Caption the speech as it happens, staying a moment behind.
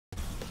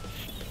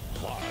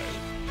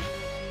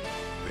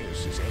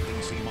This is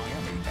NBC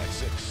Miami at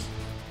 6.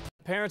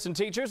 Parents and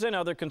teachers and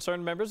other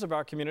concerned members of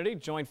our community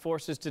joined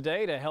forces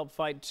today to help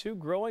fight two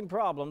growing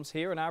problems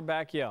here in our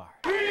backyard.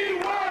 We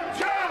want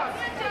jobs!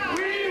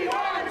 We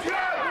want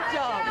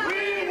jobs!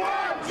 We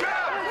want jobs!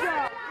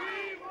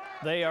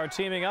 They are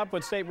teaming up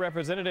with State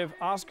Representative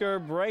Oscar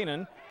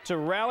Brannan to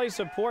rally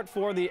support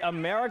for the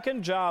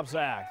American Jobs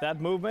Act.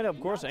 That movement, of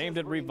course, aimed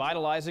at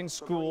revitalizing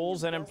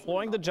schools and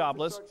employing the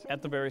jobless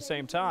at the very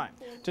same time.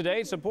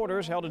 Today,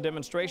 supporters held a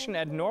demonstration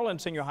at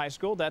Norland Senior High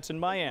School, that's in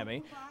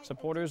Miami.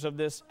 Supporters of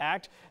this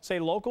act say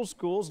local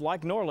schools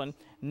like Norland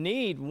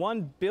need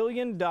 $1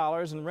 billion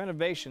in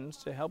renovations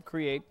to help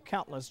create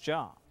countless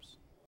jobs.